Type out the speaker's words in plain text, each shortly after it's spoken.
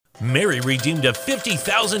Mary redeemed a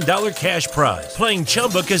 $50,000 cash prize playing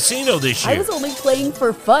Chumba Casino this year. I was only playing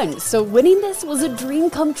for fun, so winning this was a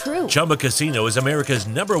dream come true. Chumba Casino is America's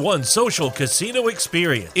 #1 social casino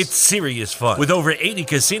experience. It's serious fun. With over 80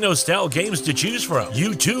 casino-style games to choose from,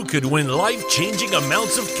 you too could win life-changing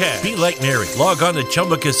amounts of cash. Be like Mary. Log on to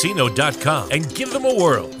ChumbaCasino.com and give them a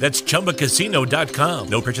whirl. That's ChumbaCasino.com.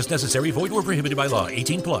 No purchase necessary. Void where prohibited by law.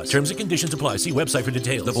 18 plus. Terms and conditions apply. See website for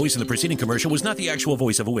details. The voice in the preceding commercial was not the actual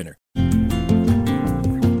voice of a winner.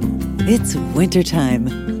 It's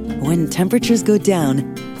wintertime. When temperatures go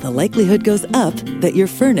down, the likelihood goes up that your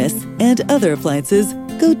furnace and other appliances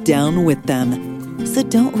go down with them. So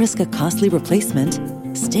don't risk a costly replacement.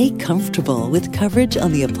 Stay comfortable with coverage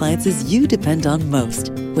on the appliances you depend on most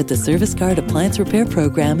with the Service Guard Appliance Repair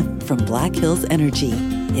Program from Black Hills Energy.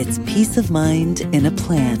 It's peace of mind in a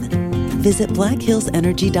plan. Visit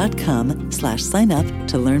blackhillsenergy.com/sign up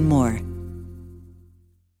to learn more.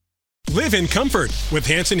 Live in comfort with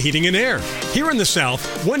Hansen Heating and Air. Here in the South,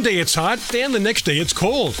 one day it's hot and the next day it's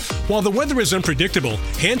cold. While the weather is unpredictable,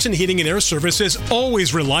 Hansen Heating and Air service is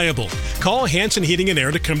always reliable. Call Hansen Heating and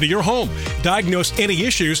Air to come to your home, diagnose any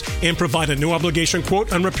issues, and provide a no-obligation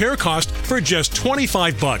quote on repair cost for just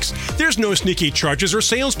 $25. There's no sneaky charges or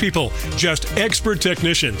salespeople, just expert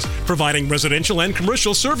technicians providing residential and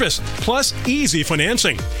commercial service, plus easy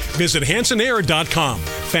financing. Visit HansenAir.com.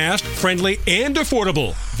 Fast, friendly, and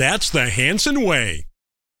affordable. That's the Hansen way.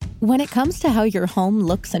 When it comes to how your home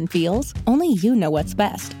looks and feels, only you know what's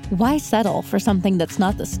best. Why settle for something that's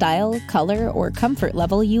not the style, color, or comfort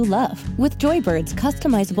level you love? With Joybird's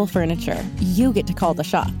customizable furniture, you get to call the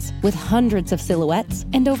shots. With hundreds of silhouettes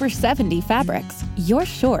and over 70 fabrics, you're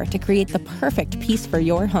sure to create the perfect piece for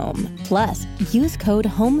your home. Plus, use code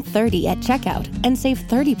HOME30 at checkout and save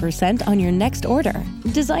 30% on your next order.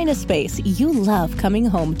 Design a space you love coming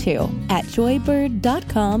home to at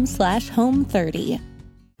joybird.com/home30.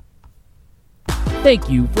 Thank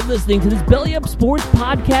you for listening to this Belly Up Sports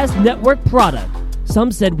Podcast Network product.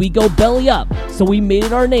 Some said we go belly up, so we made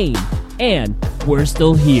it our name, and we're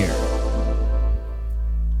still here.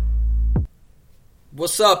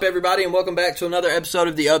 What's up, everybody, and welcome back to another episode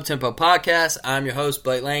of the Uptempo Podcast. I'm your host,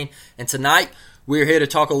 Blake Lane, and tonight we're here to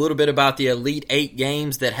talk a little bit about the Elite 8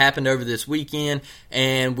 games that happened over this weekend,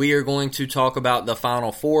 and we are going to talk about the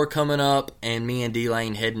Final Four coming up, and me and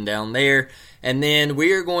D-Lane heading down there. And then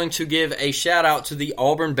we are going to give a shout out to the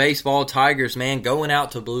Auburn Baseball Tigers, man, going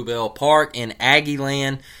out to Bluebell Park in Aggie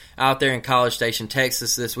Land out there in College Station,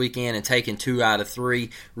 Texas this weekend and taking 2 out of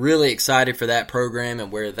 3. Really excited for that program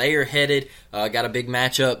and where they are headed. Got a big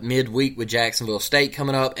matchup midweek with Jacksonville State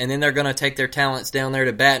coming up, and then they're going to take their talents down there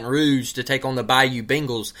to Baton Rouge to take on the Bayou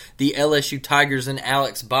Bengals, the LSU Tigers and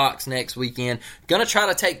Alex Box next weekend. Going to try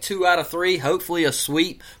to take 2 out of 3, hopefully a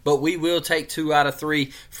sweep, but we will take 2 out of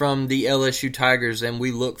 3 from the LSU Tigers, and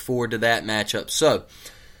we look forward to that matchup. So,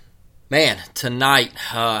 man, tonight,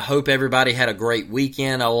 hope everybody had a great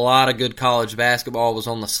weekend. A lot of good college basketball was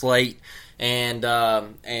on the slate. And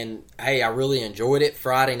hey, I really enjoyed it.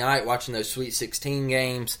 Friday night, watching those Sweet 16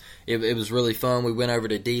 games, it was really fun. We went over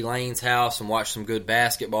to D Lane's house and watched some good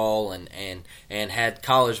basketball, and had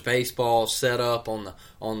college baseball set up on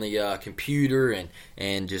the computer,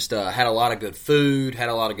 and just had a lot of good food, had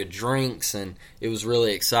a lot of good drinks, and it was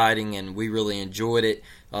really exciting, and we really enjoyed it.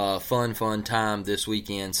 Fun time this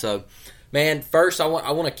weekend. So, man, first I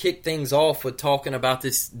want to kick things off with talking about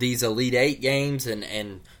these Elite 8 games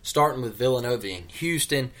and starting with Villanova and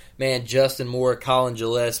Houston. Man, Justin Moore, Colin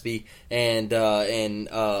Gillespie, and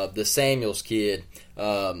the Samuels kid,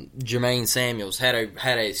 Jermaine Samuels, had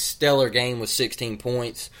a stellar game with 16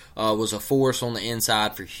 points. Was a force on the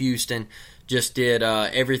inside for Houston. Just did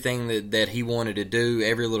everything that he wanted to do.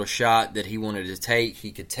 Every little shot that he wanted to take,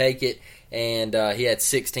 he could take it. And he had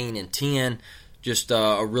 16 and 10. Just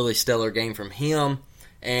a really stellar game from him.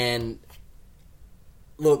 And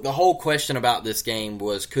look, the whole question about this game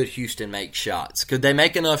was, could Houston make shots? Could they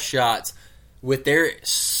make enough shots with their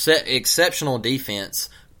exceptional defense?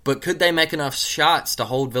 But could they make enough shots to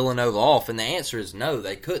hold Villanova off? And the answer is no,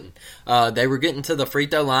 they couldn't. They were getting to the free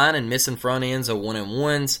throw line and missing front ends of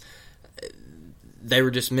 1-and-1s. They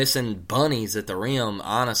were just missing bunnies at the rim,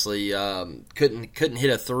 honestly. Couldn't hit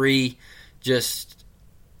a three. Just,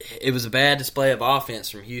 it was a bad display of offense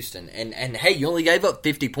from Houston. And hey, you only gave up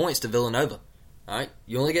 50 points to Villanova. All right?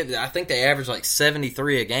 I think they averaged like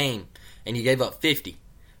 73 a game, and you gave up 50.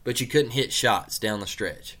 But you couldn't hit shots down the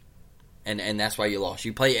stretch. And that's why you lost.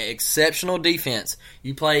 You play exceptional defense.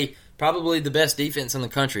 You play probably the best defense in the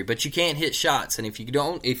country, but you can't hit shots. And if you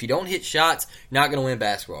don't hit shots, you're not going to win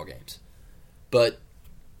basketball games. But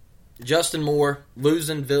Justin Moore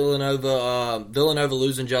losing Villanova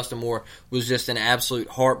losing Justin Moore was just an absolute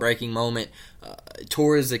heartbreaking moment.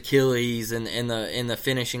 Tore his Achilles in the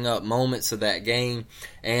finishing up moments of that game,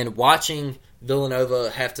 and watching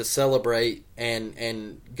Villanova have to celebrate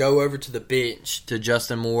and go over to the bench to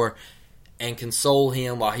Justin Moore and console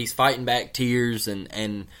him while he's fighting back tears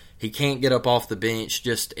and he can't get up off the bench.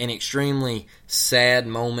 Just an extremely sad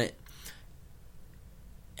moment.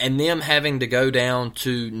 And them having to go down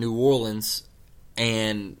to New Orleans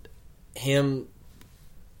and him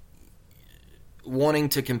wanting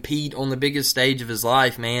to compete on the biggest stage of his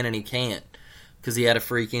life, man, and he can't because he had a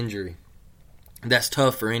freak injury. That's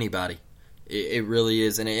tough for anybody. It really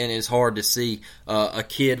is, and it's hard to see a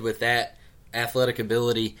kid with that athletic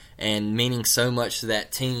ability and meaning so much to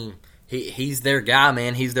that team. He's their guy,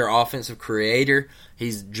 man. He's their offensive creator.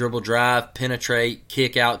 He's dribble, drive, penetrate,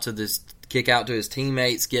 kick out to his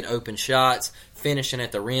teammates, get open shots, finishing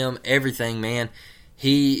at the rim, everything, man.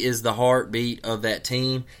 He is the heartbeat of that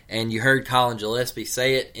team, and you heard Colin Gillespie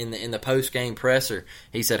say it in the post-game presser.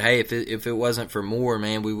 He said, hey, if it wasn't for Moore,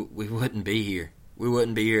 man, we wouldn't be here. We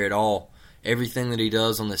wouldn't be here at all. Everything that he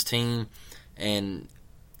does on this team, and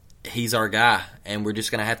he's our guy, and we're just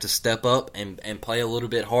going to have to step up and play a little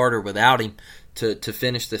bit harder without him to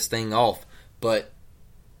finish this thing off. But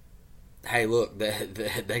hey, look,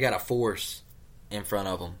 they got a force in front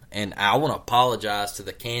of them. And I want to apologize to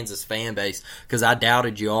the Kansas fan base because I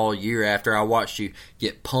doubted you all year after I watched you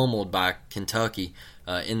get pummeled by Kentucky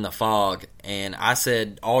in the Fog. And I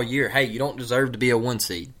said all year, hey, you don't deserve to be a 1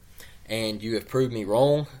 seed. And you have proved me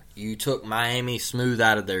wrong. You took Miami smooth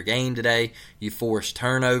out of their game today. You forced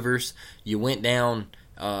turnovers. You went down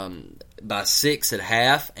by 6 at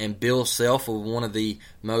half. And Bill Self with one of the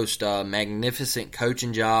most magnificent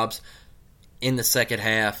coaching jobs in the second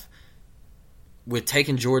half, with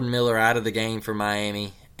taking Jordan Miller out of the game for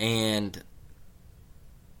Miami, and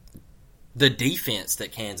the defense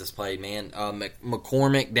that Kansas played, man.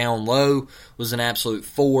 McCormick down low was an absolute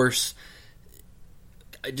force.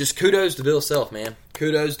 Just kudos to Bill Self, man.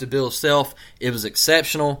 Kudos to Bill Self. It was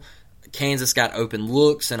exceptional. Kansas got open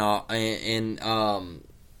looks in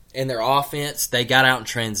their offense. They got out in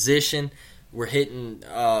transition. We're hitting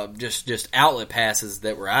just outlet passes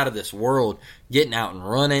that were out of this world, getting out and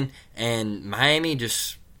running. And Miami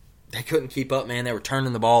they couldn't keep up, man. They were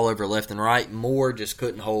turning the ball over left and right. Moore just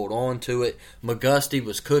couldn't hold on to it. McGusty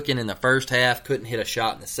was cooking in the first half, couldn't hit a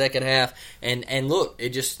shot in the second half. And look,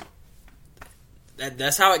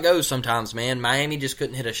 that's how it goes sometimes, man. Miami just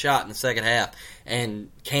couldn't hit a shot in the second half.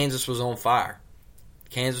 And Kansas was on fire.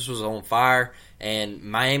 And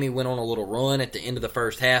Miami went on a little run at the end of the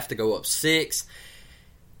first half to go up 6.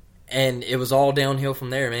 And it was all downhill from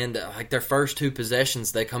there, man. Like their first 2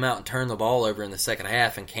 possessions, they come out and turn the ball over in the second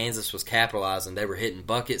half, and Kansas was capitalizing. They were hitting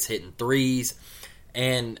buckets, hitting threes.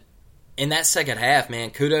 And in that second half, man,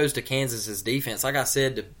 kudos to Kansas's defense. Like I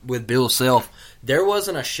said with Bill Self, there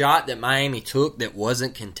wasn't a shot that Miami took that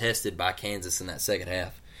wasn't contested by Kansas in that second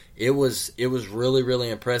half. It was really, really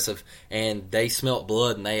impressive, and they smelt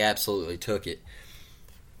blood, and they absolutely took it.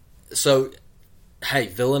 So, hey,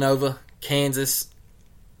 Villanova, Kansas,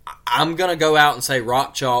 I'm going to go out and say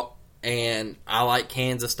rock chalk, and I like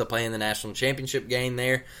Kansas to play in the national championship game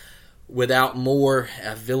there. Without Moore,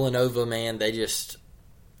 Villanova, man,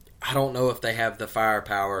 I don't know if they have the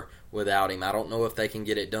firepower without him. I don't know if they can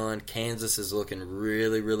get it done. Kansas is looking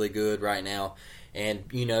really, really good right now. And,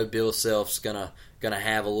 Bill Self's gonna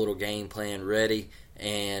have a little game plan ready.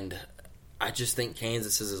 And I just think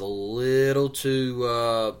Kansas is a little too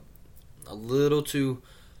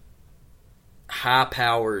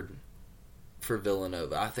high-powered for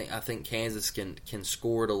Villanova. I think Kansas can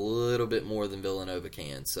score it a little bit more than Villanova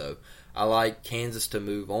can. So I like Kansas to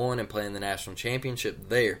move on and play in the national championship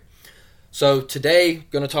there. So today,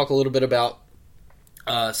 going to talk a little bit about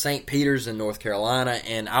St. Peter's in North Carolina,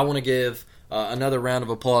 and I want to give another round of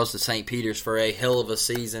applause to St. Peter's for a hell of a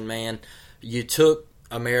season, man. You took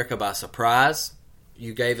America by surprise.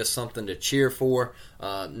 You gave us something to cheer for,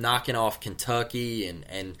 knocking off Kentucky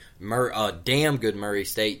and a damn good Murray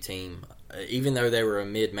State team. Even though they were a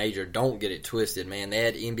mid-major, don't get it twisted, man. They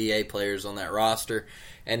had NBA players on that roster.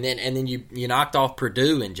 And then you knocked off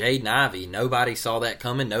Purdue and Jaden Ivey. Nobody saw that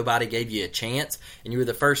coming. Nobody gave you a chance. And you were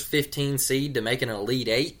the first 15 seed to make an Elite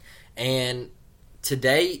 8. And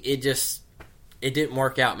today, it didn't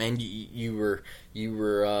work out, man. You were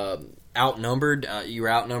outnumbered. You were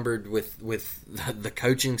outnumbered with the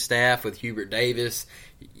coaching staff, with Hubert Davis.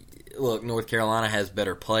 Look, North Carolina has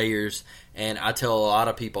better players, and I tell a lot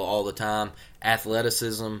of people all the time,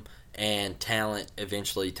 athleticism and talent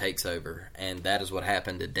eventually takes over. And that is what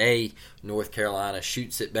happened today. North Carolina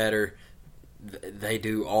shoots it better. They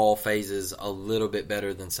do all phases a little bit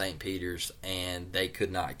better than St. Peter's, and they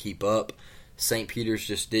could not keep up. St. Peter's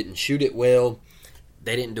just didn't shoot it well.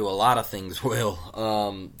 They didn't do a lot of things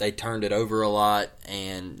well. They turned it over a lot,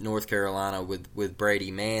 and North Carolina with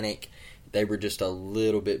Brady Manick, they were just a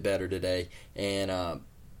little bit better today. And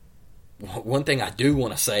one thing I do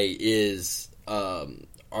want to say is Armando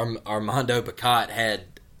Bacot had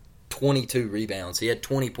 22 rebounds. He had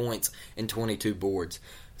 20 points and 22 boards.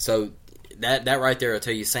 So that right there, I'll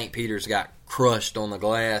tell you, St. Peter's got crushed on the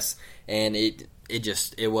glass, and it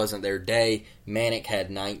wasn't their day. Manick had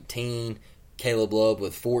 19, Caleb Love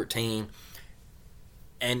with 14.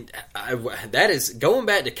 And that is, going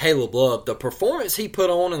back to Caleb Love, the performance he put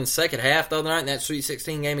on in the second half the other night in that Sweet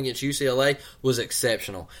 16 game against UCLA was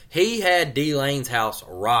exceptional. He had D-Lane's house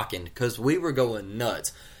rocking because we were going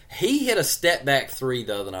nuts. He hit a step-back three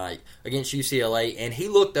the other night against UCLA, and he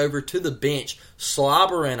looked over to the bench,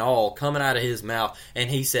 slobber and all coming out of his mouth, and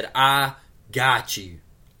he said, I got you.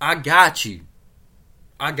 I got you.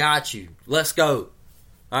 I got you. Let's go.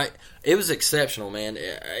 All right. It was exceptional, man.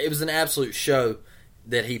 It was an absolute show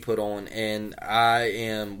that he put on, and I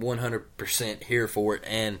am 100% here for it,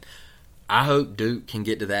 and I hope Duke can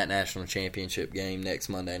get to that national championship game next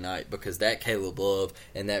Monday night, because that Caleb Love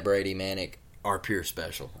and that Brady Manick are pure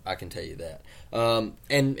special. I can tell you that.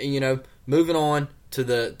 And you know, moving on to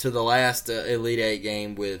the last Elite Eight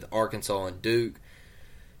game with Arkansas and Duke.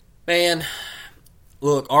 Man,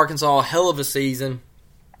 look, Arkansas, hell of a season.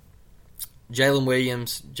 Jalen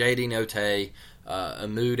Williams, J.D. Notae,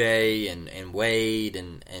 Amude, and Wade,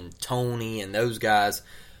 and Tony, and those guys.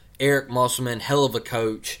 Eric Musselman, hell of a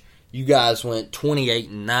coach. You guys went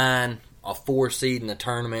 28-9, a 4 seed in the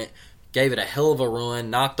tournament. Gave it a hell of a run.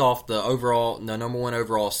 Knocked off the number 1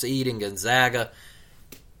 overall seed in Gonzaga.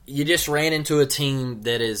 You just ran into a team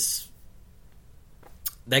that is,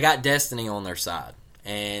 they got destiny on their side,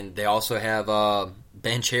 and they also have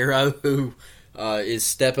Banchero, who is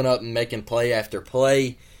stepping up and making play after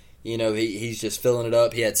play. You know, he's just filling it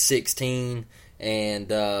up. He had 16,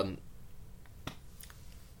 and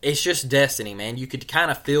it's just destiny, man. You could kind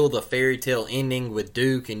of feel the fairy tale ending with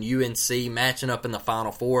Duke and UNC matching up in the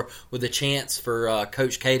Final Four with a chance for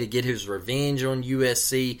Coach K to get his revenge on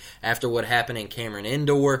USC after what happened in Cameron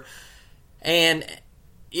Indoor. And,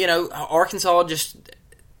 you know, Arkansas just,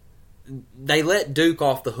 they let Duke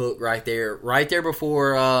off the hook right there. Right there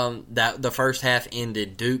before the first half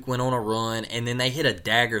ended, Duke went on a run, and then they hit a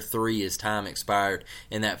dagger 3 as time expired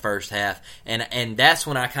in that first half. And that's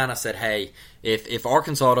when I kind of said, hey, if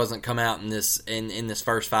Arkansas doesn't come out in this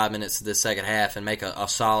first 5 minutes of this second half and make a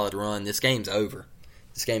solid run, this game's over.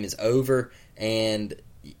 This game is over, and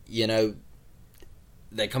you know,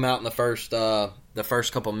 they come out in the first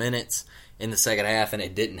couple minutes in the second half, and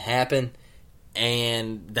it didn't happen.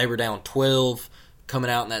 And they were down 12 coming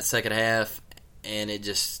out in that second half, and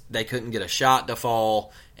they couldn't get a shot to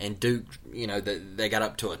fall. And Duke, you know, they got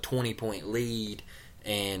up to a 20-point lead,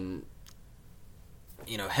 and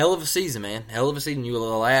you know, hell of a season, man. Hell of a season. You were the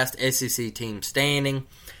last SEC team standing,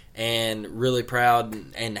 and really proud,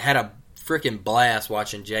 and had a freaking blast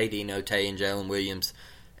watching J.D. Notae and Jalen Williams.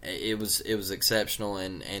 It was exceptional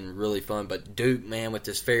and really fun. But Duke, man, with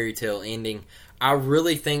this fairy tale ending, I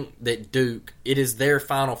really think that Duke, it is their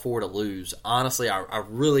Final Four to lose. Honestly, I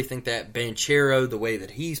really think that Banchero, the way that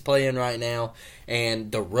he's playing right now,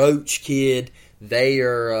 and the Roach kid, they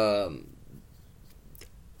are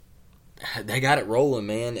they got it rolling,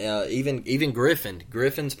 man. Even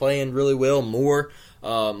Griffin's playing really well. Moore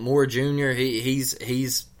Jr.,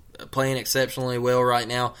 he's playing exceptionally well right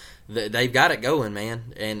now. They've got it going,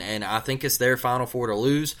 man, and I think it's their Final Four to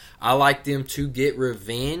lose. I like them to get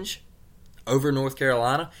revenge over North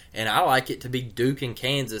Carolina, and I like it to be Duke and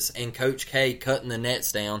Kansas and Coach K cutting the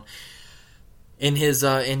nets down in his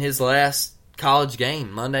last college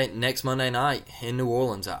game next Monday night in New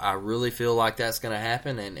Orleans. I really feel like that's going to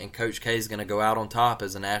happen, and Coach K is going to go out on top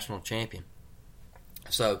as a national champion.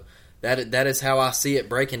 So that is how I see it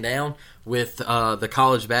breaking down with the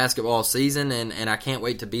college basketball season, and I can't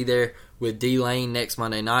wait to be there with D-Lane next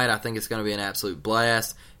Monday night. I think it's going to be an absolute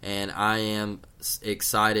blast, and I am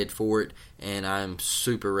excited for it, and I'm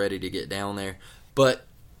super ready to get down there. But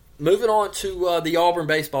moving on to the Auburn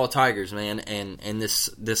baseball Tigers, man, and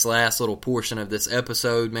this last little portion of this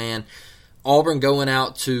episode, man. Auburn going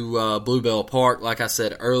out to Bluebell Park, like I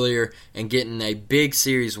said earlier, and getting a big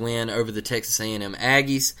series win over the Texas A&M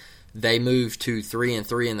Aggies. They moved to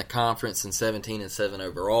 3-3 in the conference and 17-7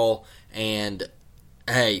 overall. And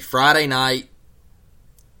hey, Friday night,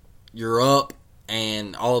 you're up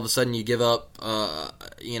and all of a sudden you give up,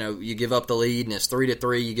 you give up the lead, and it's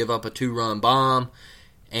 3-3. You give up a 2-run bomb,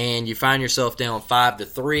 and you find yourself down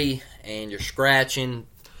 5-3, and you're scratching.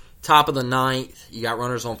 Top of the ninth, you got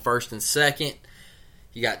runners on first and second.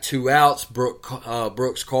 You got 2 outs.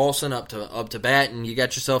 Brooks Carlson up to bat, and you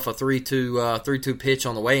got yourself a 3-2 pitch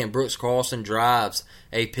on the way. And Brooks Carlson drives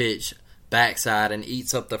a pitch backside and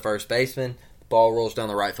eats up the first baseman. The ball rolls down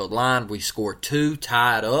the right field line. We score 2,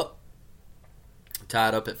 tied up at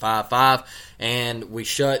 5-5, and we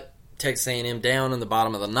shut Texas A&M down in the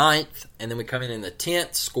bottom of the ninth. And then we come in the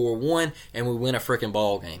 10th, score 1, and we win a freaking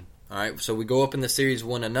ball game. All right, so we go up in the series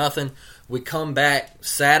 1-0. We come back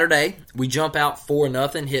Saturday. We jump out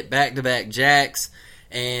 4-0, hit back-to-back jacks,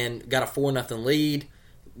 and got a 4-0 lead,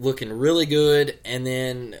 looking really good. And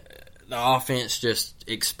then the offense just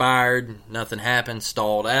expired. Nothing happened,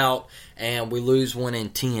 stalled out, and we lose 1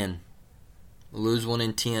 in 10.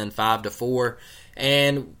 5-4.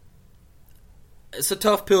 And it's a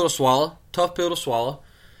tough pill to swallow.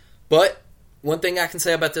 But one thing I can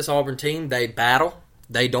say about this Auburn team, they battle.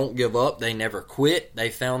 They don't give up. They never quit. They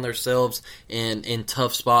found themselves in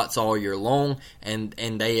tough spots all year long, and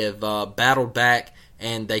they have battled back,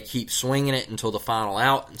 and they keep swinging it until the final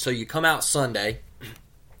out. And so you come out Sunday,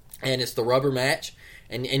 and it's the rubber match,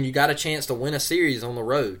 and you got a chance to win a series on the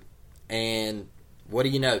road. And what do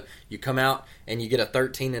you know? You come out, and you get a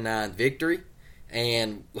 13-9 victory.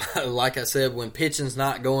 And like I said, when pitching's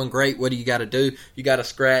not going great, what do you got to do? You got to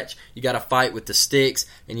scratch, you got to fight with the sticks,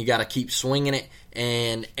 and you got to keep swinging it.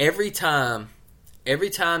 And every time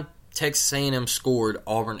Texas A&M scored,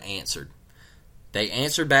 Auburn answered. They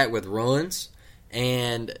answered back with runs,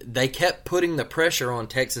 and they kept putting the pressure on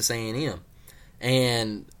Texas A&M.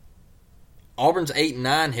 And Auburn's 8 and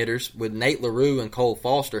 9 hitters with Nate LaRue and Cole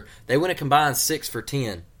Foster, they went a combined 6 for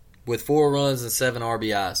 10 with 4 runs and 7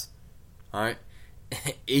 RBIs. All right.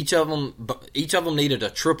 Each of them needed a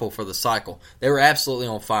triple for the cycle. They were absolutely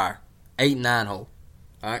on fire. 8 and 9 hole.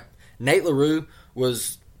 All right. Nate LaRue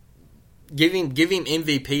was give him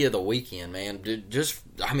MVP of the weekend, man. Just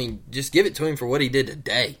give it to him for what he did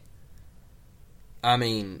today. I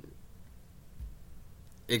mean,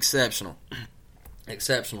 exceptional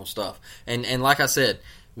stuff. And like I said,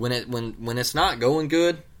 when it's not going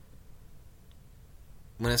good,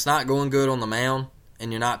 on the mound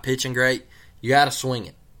and you're not pitching great, you got to swing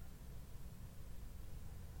it.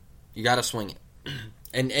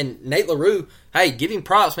 And Nate LaRue, hey, give him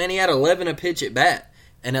props, man. He had 11 pitch at bat,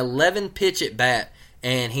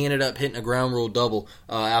 and he ended up hitting a ground rule double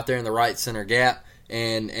out there in the right center gap,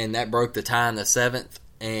 and that broke the tie in the 7th.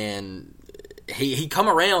 And he come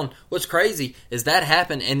around. What's crazy is that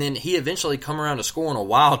happened, and then he eventually come around to score on a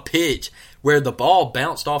wild pitch where the ball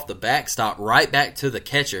bounced off the backstop right back to the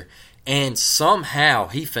catcher. And somehow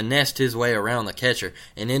he finessed his way around the catcher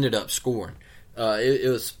and ended up scoring. It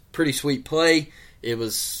was pretty sweet play. It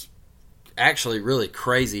was actually really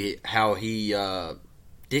crazy how he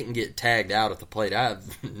didn't get tagged out at the plate. I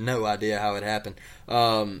have no idea how it happened.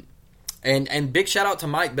 And big shout out to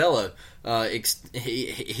Mike Bello.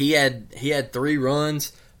 He had 3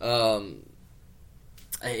 runs.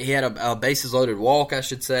 He had a bases loaded walk, I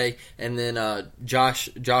should say, and then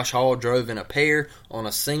Josh Hall drove in a pair on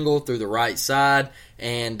a single through the right side,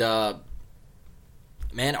 and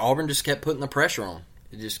man, Auburn just kept putting the pressure on.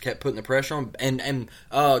 It just kept putting the pressure on, and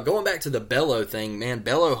going back to the Bello thing, man,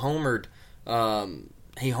 Bello homered.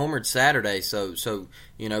 He homered Saturday, so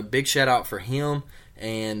big shout out for him,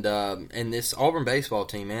 and this Auburn baseball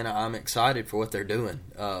team, man, I'm excited for what they're doing.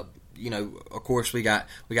 Of course, we got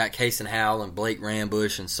Kason Howell and Blake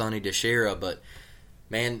Rambush and Sonny DeShera, but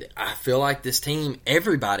man, I feel like this team,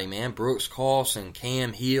 everybody, man, Brooks Carlson,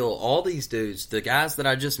 Cam Hill, all these dudes, the guys that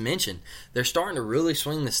I just mentioned, they're starting to really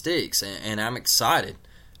swing the sticks, and I'm excited.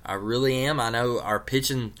 I really am. I know our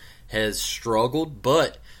pitching has struggled,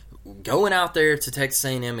 but going out there to Texas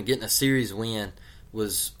A&M and getting a series win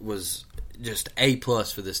was just A+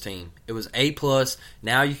 for this team. It was A+.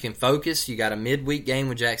 Now you can focus. You got a midweek game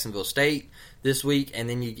with Jacksonville State this week, and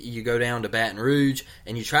then you go down to Baton Rouge,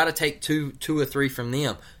 and you try to take two or three from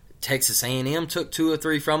them. Texas A&M took 2 or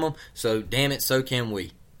 3 from them, so damn it, so can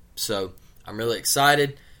we. So I'm really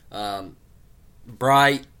excited.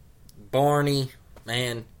 Bright, Barney,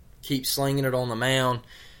 man, keep slinging it on the mound.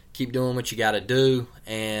 Keep doing what you got to do,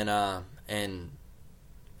 and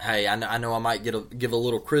hey, I know I might give a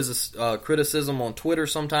little criticism on Twitter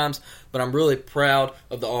sometimes, but I'm really proud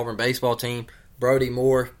of the Auburn baseball team. Brody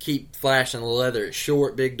Moore, keep flashing the leather. It's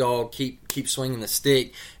short, big dog. Keep swinging the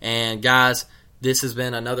stick. And guys, this has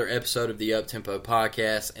been another episode of the Uptempo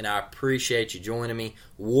Podcast, and I appreciate you joining me.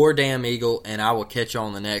 War Damn Eagle, and I will catch you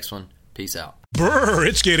on the next one. Peace out. Brr,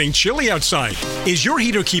 it's getting chilly outside. Is your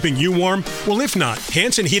heater keeping you warm? Well, if not,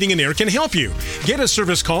 Hanson Heating and Air can help you. Get a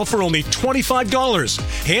service call for only $25.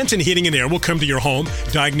 Hanson Heating and Air will come to your home,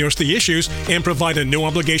 diagnose the issues, and provide a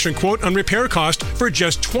no-obligation quote on repair cost for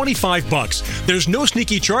just $25. There's no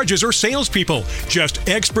sneaky charges or salespeople, just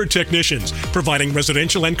expert technicians providing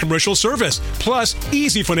residential and commercial service, plus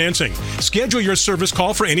easy financing. Schedule your service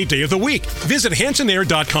call for any day of the week. Visit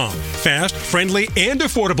HansonAir.com. Fast, friendly, and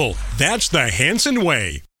affordable. That's the Hanson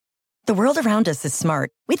way. The world around us is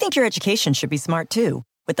smart. We think your education should be smart too.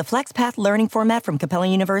 With the FlexPath learning format from Capella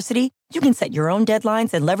University, you can set your own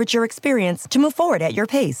deadlines and leverage your experience to move forward at your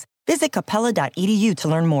pace. Visit capella.edu to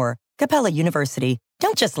learn more. Capella University.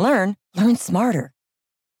 Don't just learn smarter.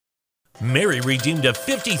 Mary redeemed a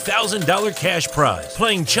 $50,000 cash prize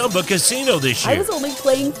playing Chumba Casino this year. I was only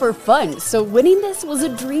playing for fun, so winning this was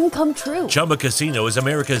a dream come true. Chumba Casino is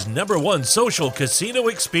America's #1 social casino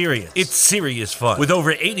experience. It's serious fun. With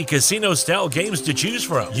over 80 casino-style games to choose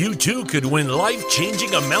from, you too could win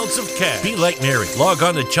life-changing amounts of cash. Be like Mary. Log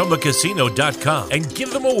on to ChumbaCasino.com and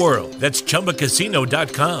give them a whirl. That's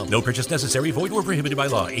ChumbaCasino.com. No purchase necessary. Void or prohibited by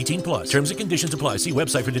law. 18+. Terms and conditions apply. See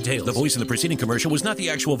website for details. The voice in the preceding commercial was not the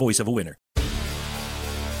actual voice of a winner.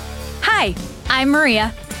 Hi, I'm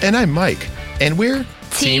Maria. And I'm Mike. And we're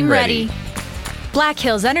Team Ready. Black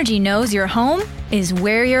Hills Energy knows your home is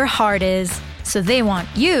where your heart is, so they want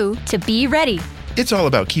you to be ready. It's all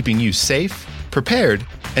about keeping you safe, prepared,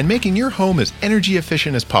 and making your home as energy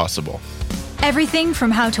efficient as possible. Everything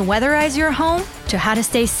from how to weatherize your home to how to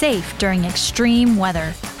stay safe during extreme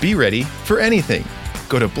weather. Be ready for anything.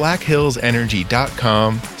 Go to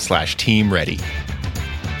blackhillsenergy.com/teamready.